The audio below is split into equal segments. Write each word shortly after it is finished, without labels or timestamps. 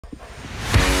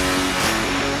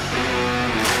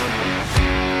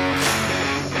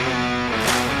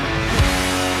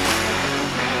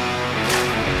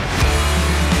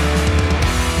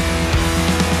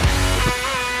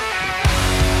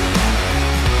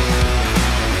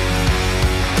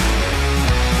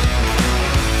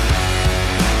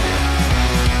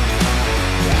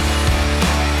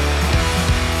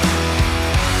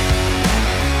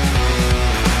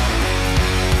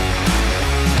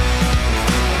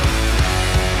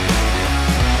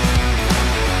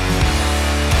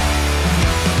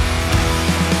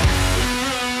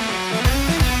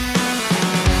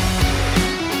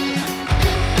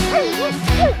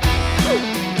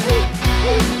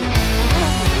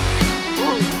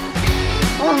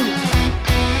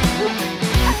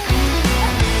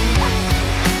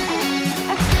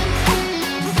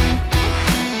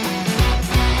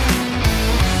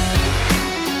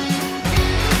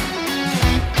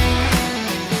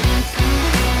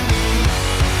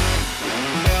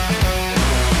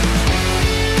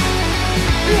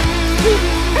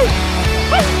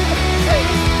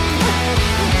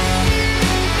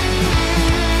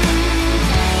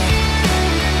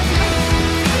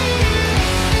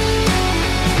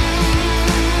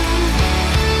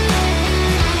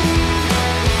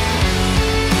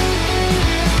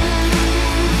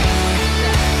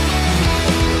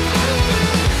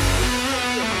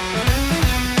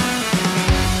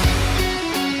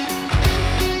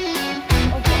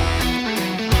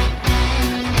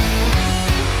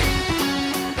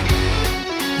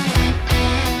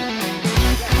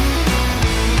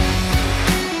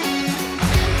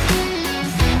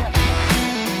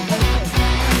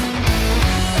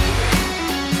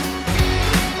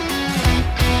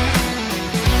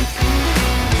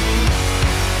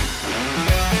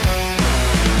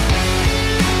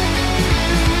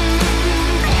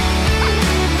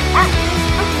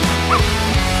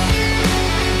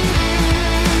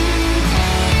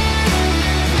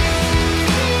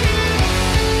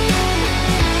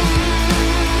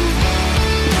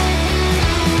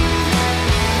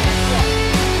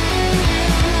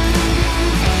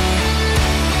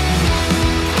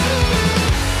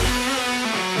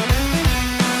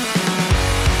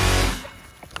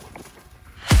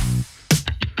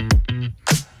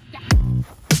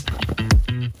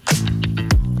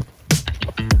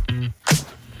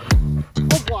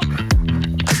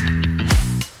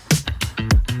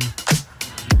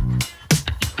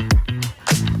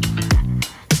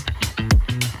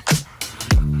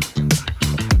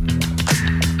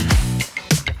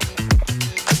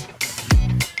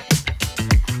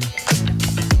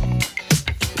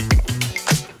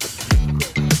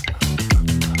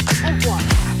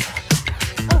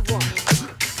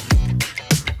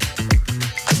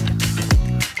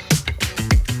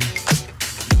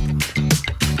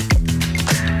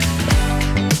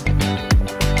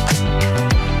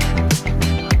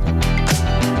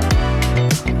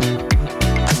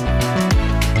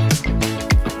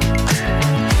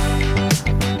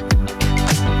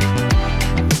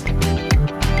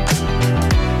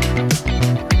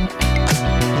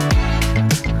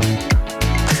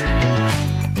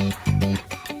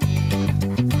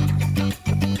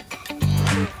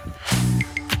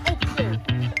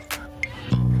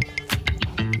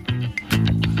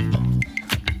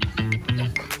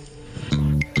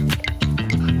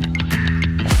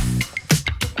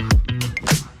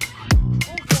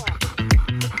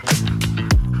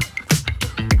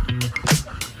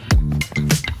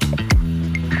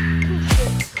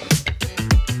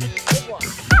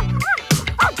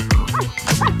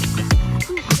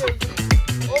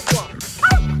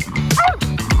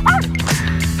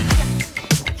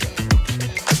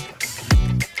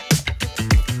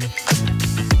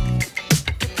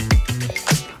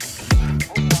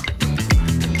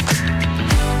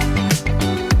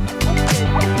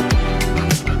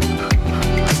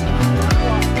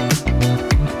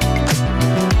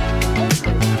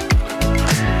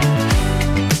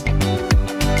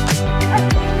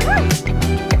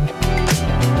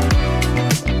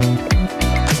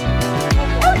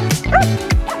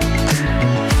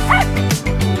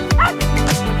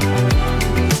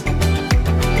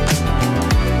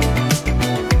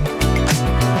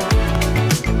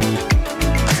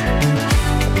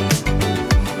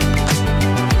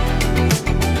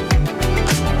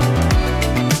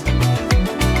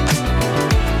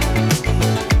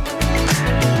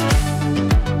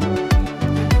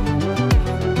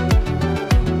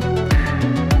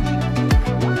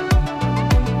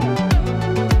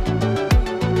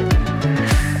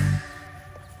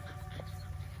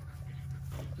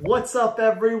What's up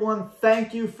everyone?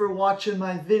 Thank you for watching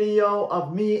my video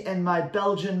of me and my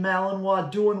Belgian Malinois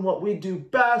doing what we do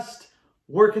best,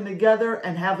 working together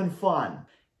and having fun.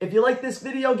 If you like this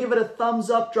video, give it a thumbs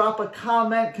up, drop a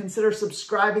comment, consider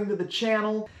subscribing to the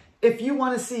channel. If you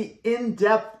want to see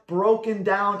in-depth, broken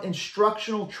down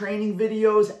instructional training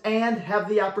videos and have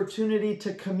the opportunity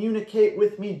to communicate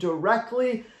with me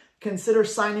directly, consider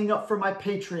signing up for my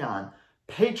Patreon.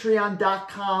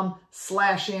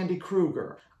 Patreon.com/Andy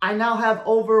Kruger. I now have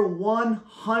over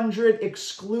 100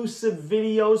 exclusive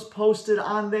videos posted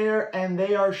on there, and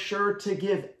they are sure to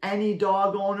give any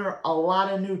dog owner a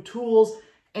lot of new tools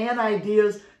and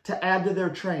ideas to add to their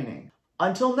training.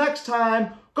 Until next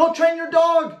time, go train your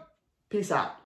dog. Peace out.